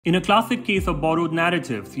In a classic case of borrowed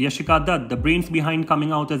narratives, Yashica Dutt, the brains behind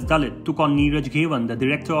coming out as Dalit, took on Neeraj Ghewan, the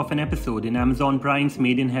director of an episode in Amazon Prime's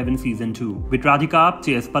Made in Heaven Season 2. With Radhika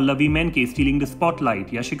Apte as Pallavi Menke stealing the spotlight,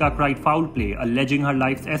 Yashica cried foul play, alleging her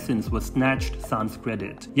life's essence was snatched sans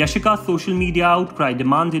credit. Yashica's social media outcry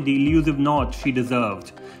demanded the elusive nod she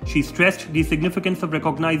deserved. She stressed the significance of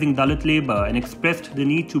recognizing Dalit labor and expressed the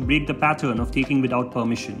need to break the pattern of taking without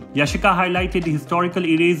permission. Yashica highlighted the historical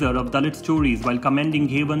erasure of Dalit stories while commending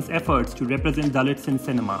Ghewan's efforts to represent Dalits in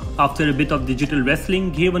cinema. After a bit of digital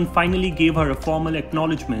wrestling, Ghewan finally gave her a formal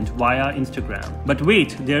acknowledgement via Instagram. But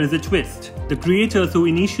wait, there is a twist. The creators who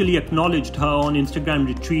initially acknowledged her on Instagram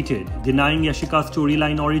retreated, denying Yashica's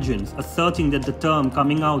storyline origins, asserting that the term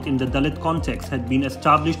coming out in the Dalit context had been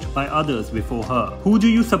established by others before her. Who do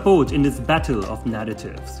you support in this battle of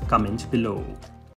narratives? Comment below.